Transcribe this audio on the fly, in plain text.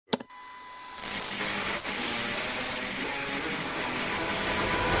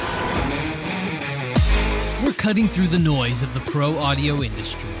cutting through the noise of the pro audio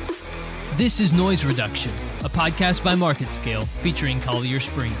industry. This is Noise Reduction, a podcast by MarketScale featuring Collier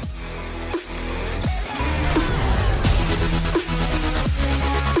Spreen.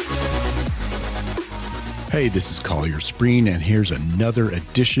 Hey, this is Collier Spreen, and here's another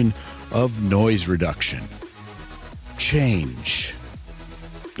edition of Noise Reduction. Change.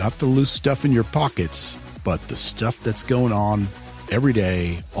 Not the loose stuff in your pockets, but the stuff that's going on every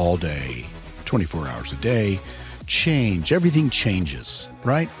day, all day, 24 hours a day. Change. Everything changes,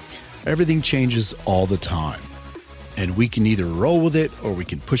 right? Everything changes all the time. And we can either roll with it, or we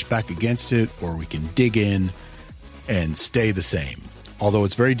can push back against it, or we can dig in and stay the same. Although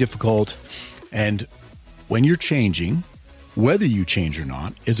it's very difficult, and when you're changing, whether you change or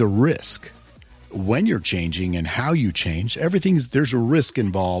not, is a risk. When you're changing and how you change, there's a risk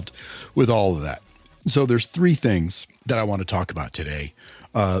involved with all of that. So there's three things that I want to talk about today.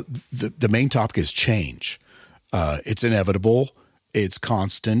 The main topic is change. It's inevitable, it's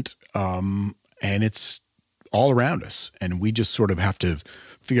constant, and it's all around us. And we just sort of have to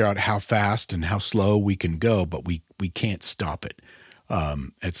figure out how fast and how slow we can go, but we can't stop it.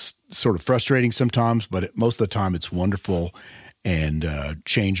 It's sort of frustrating sometimes, but most of the time it's wonderful, and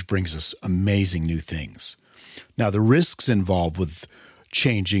change brings us amazing new things. Now, the risks involved with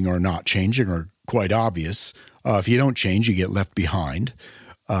changing or not changing are quite obvious. If you don't change, you get left behind.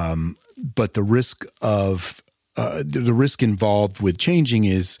 But the risk involved with changing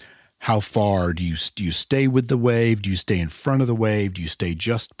is how far do you stay with the wave? Do you stay in front of the wave? Do you stay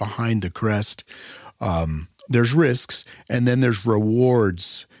just behind the crest? There's risks, and then there's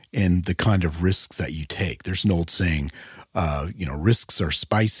rewards in the kind of risks that you take. There's an old saying, risks are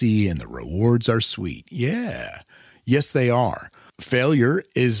spicy and the rewards are sweet. Yeah. Yes, they are. Failure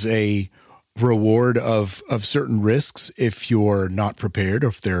is a reward of certain risks if you're not prepared, or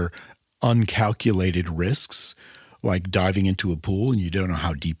if they're uncalculated risks, like diving into a pool and you don't know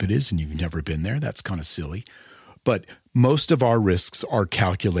how deep it is and you've never been there. That's kind of silly. But most of our risks are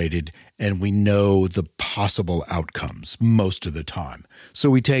calculated, and we know the possible outcomes most of the time. So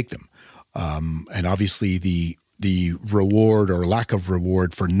we take them. And obviously the reward or lack of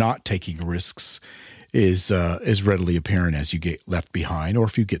reward for not taking risks is readily apparent as you get left behind, or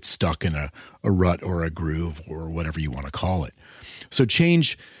if you get stuck in a rut or a groove or whatever you want to call it. So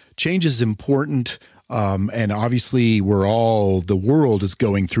change is important. And obviously the world is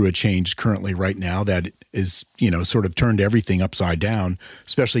going through a change currently right now that is, sort of turned everything upside down,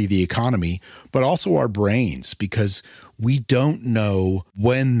 especially the economy, but also our brains, because we don't know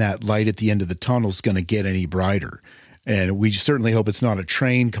when that light at the end of the tunnel is going to get any brighter. And we certainly hope it's not a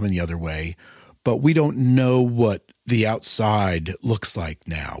train coming the other way, but we don't know what the outside looks like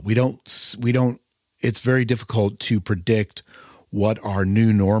now. It's very difficult to predict what our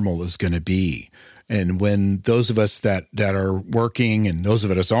new normal is going to be. And when those of us that are working and those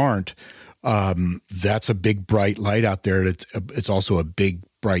of us aren't, that's a big bright light out there. It's also a big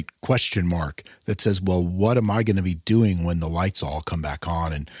bright question mark that says, well, what am I going to be doing when the lights all come back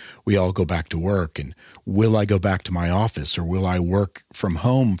on and we all go back to work? And will I go back to my office, or will I work from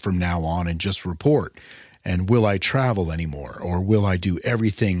home from now on and just report? And will I travel anymore, or will I do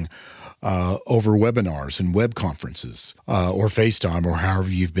everything over webinars and web conferences, or FaceTime, or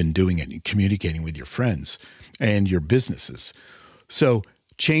however you've been doing it, and communicating with your friends and your businesses? So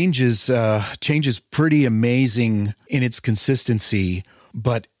change is pretty amazing in its consistency,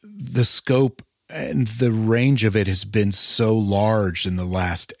 but the scope and the range of it has been so large in the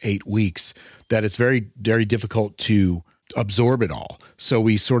last 8 weeks that it's very, very difficult to absorb it all. So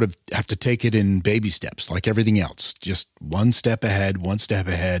we sort of have to take it in baby steps, like everything else. Just one step ahead,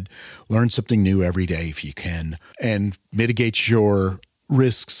 learn something new every day if you can, and mitigate your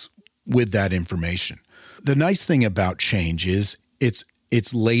risks with that information. The nice thing about change is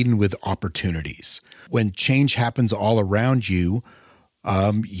it's laden with opportunities. When change happens all around you,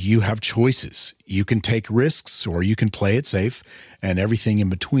 you have choices. You can take risks, or you can play it safe, and everything in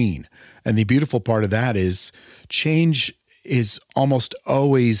between. And the beautiful part of that is change is almost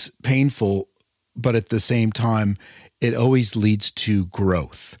always painful, but at the same time, it always leads to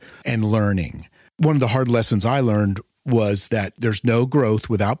growth and learning. One of the hard lessons I learned was that there's no growth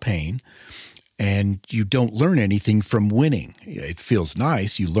without pain, and you don't learn anything from winning. It feels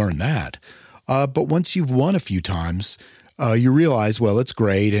nice, you learn that. But once you've won a few times, you realize, well, it's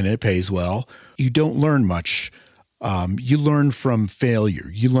great and it pays well. You don't learn much. You learn from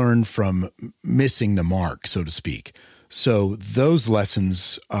failure. You learn from missing the mark, so to speak. So those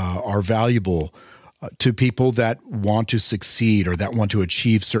lessons are valuable to people that want to succeed or that want to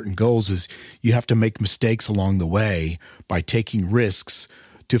achieve certain goals. Is you have to make mistakes along the way by taking risks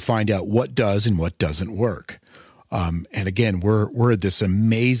to find out what does and what doesn't work. And again, we're at this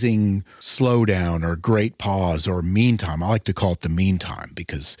amazing slowdown or great pause or meantime. I like to call it the meantime,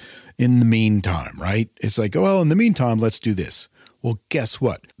 because in the meantime, right? It's like, oh, well, in the meantime, let's do this. Well, guess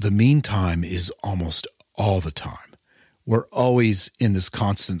what? The meantime is almost all the time. We're always in this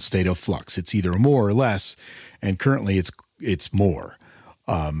constant state of flux. It's either more or less, and currently it's more,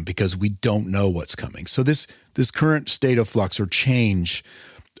 because we don't know what's coming. So this current state of flux or change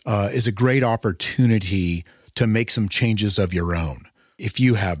is a great opportunity to make some changes of your own. If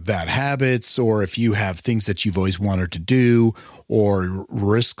you have bad habits, or if you have things that you've always wanted to do, or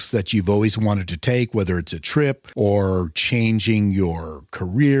risks that you've always wanted to take, whether it's a trip or changing your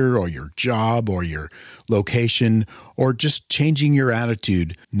career or your job or your location, or just changing your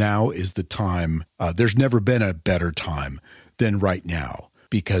attitude, now is the time. There's never been a better time than right now,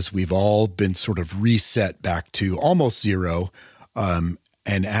 because we've all been sort of reset back to almost zero. And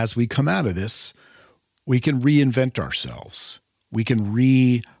as we come out of this, we can reinvent ourselves. We can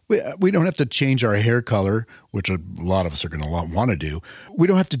we don't have to change our hair color, which a lot of us are going to want to do. We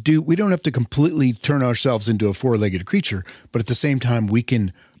don't have to completely turn ourselves into a four-legged creature, but at the same time, we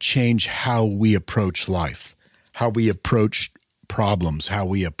can change how we approach life, how we approach problems, how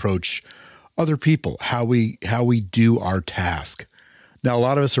we approach other people, how we do our task. Now, a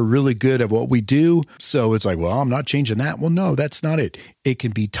lot of us are really good at what we do, so it's like, well, I'm not changing that. Well, no, that's not it. It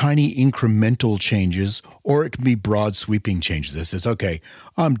can be tiny incremental changes, or it can be broad sweeping changes. This is, okay,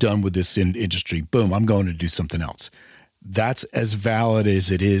 I'm done with this industry. Boom, I'm going to do something else. That's as valid as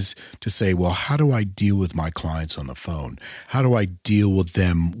it is to say, well, how do I deal with my clients on the phone? How do I deal with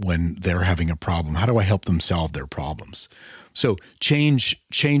them when they're having a problem? How do I help them solve their problems? So change,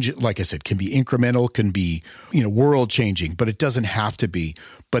 like I said, can be incremental, can be, world changing, but it doesn't have to be.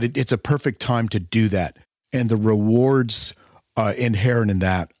 But it's a perfect time to do that. And the rewards inherent in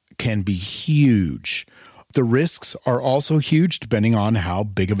that can be huge. The risks are also huge, depending on how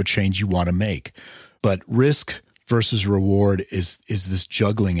big of a change you want to make. But risk versus reward is this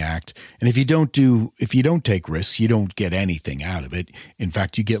juggling act. And if you don't take risks, you don't get anything out of it. In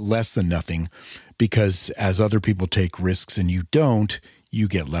fact, you get less than nothing, because as other people take risks and you don't, you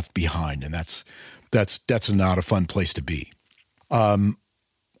get left behind. And that's not a fun place to be.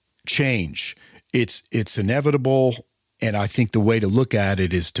 Change. It's inevitable. And I think the way to look at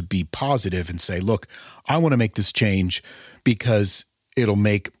it is to be positive and say, look, I want to make this change because it'll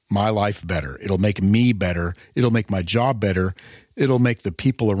make my life better. It'll make me better. It'll make my job better. It'll make the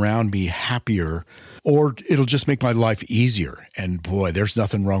people around me happier, or it'll just make my life easier. And boy, there's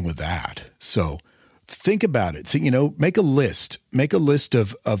nothing wrong with that. So think about it. So, make a list. Make a list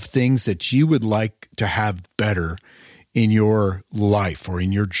of things that you would like to have better in your life or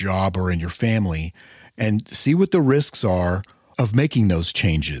in your job or in your family, and see what the risks are of making those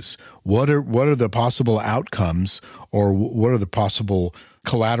changes. What are the possible outcomes, or what are the possible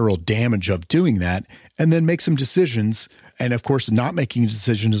collateral damage of doing that? And then make some decisions. And of course, not making a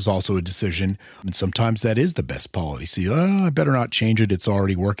decision is also a decision. And sometimes that is the best policy. I better not change it. It's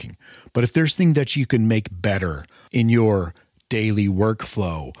already working. But if there's things that you can make better in your daily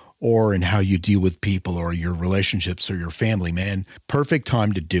workflow, or in how you deal with people, or your relationships, or your family, man, perfect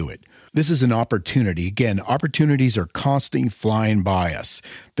time to do it. This is an opportunity. Again, opportunities are constantly flying by us.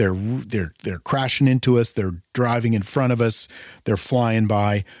 They're crashing into us. They're driving in front of us. They're flying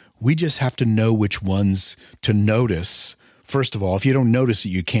by. We just have to know which ones to notice. First of all, if you don't notice it,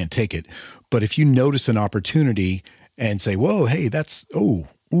 you can't take it. But if you notice an opportunity and say, whoa, hey, that's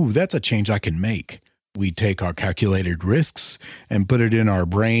a change I can make. We take our calculated risks and put it in our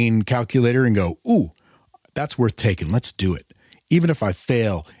brain calculator and go, ooh, that's worth taking. Let's do it. Even if I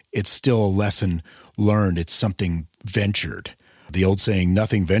fail, it's still a lesson learned. It's something ventured. The old saying,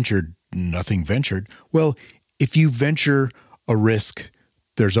 nothing ventured, nothing ventured. Well, if you venture a risk,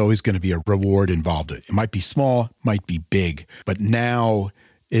 there's always going to be a reward involved. It might be small, might be big, but now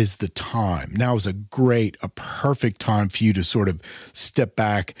is the time. Now is a perfect time for you to sort of step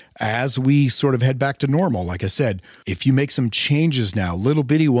back as we sort of head back to normal. Like I said, if you make some changes now, little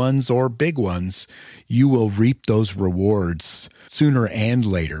bitty ones or big ones, you will reap those rewards sooner and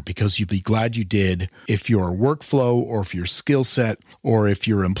later, because you'll be glad you did. If your workflow, or if your skill set, or if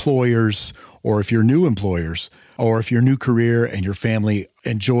your employers, or if your new employers, or if your new career and your family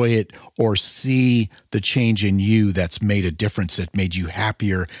enjoy it, or see the change in you that's made a difference, that made you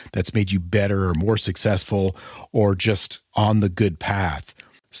happier, that's made you better or more successful, or just on the good path.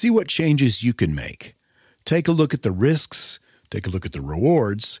 See what changes you can make. Take a look at the risks, take a look at the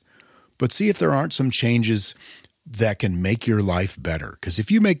rewards, but see if there aren't some changes that can make your life better. Because if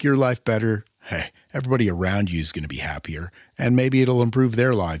you make your life better, hey, everybody around you is going to be happier, and maybe it'll improve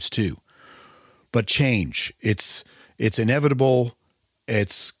their lives too. But change, it's inevitable.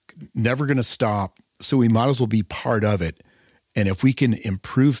 It's never going to stop. So we might as well be part of it. And if we can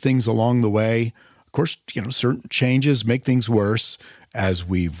improve things along the way, of course, certain changes make things worse, as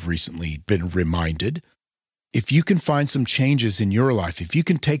we've recently been reminded. If you can find some changes in your life, if you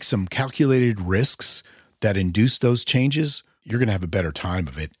can take some calculated risks that induce those changes, you're going to have a better time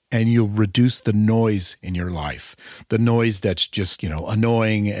of it. And you'll reduce the noise in your life, the noise that's just,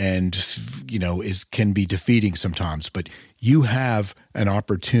 annoying and, can be defeating sometimes. But you have an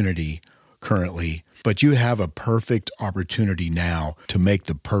opportunity currently, but you have a perfect opportunity now to make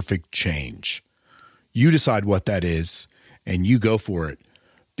the perfect change. You decide what that is and you go for it,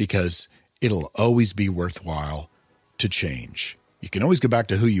 because it'll always be worthwhile to change. You can always go back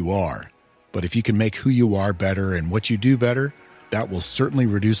to who you are, but if you can make who you are better and what you do better, that will certainly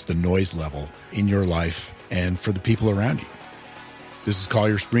reduce the noise level in your life and for the people around you. This is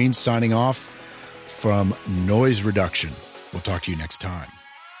Collier Spreen signing off from Noise Reduction. We'll talk to you next time.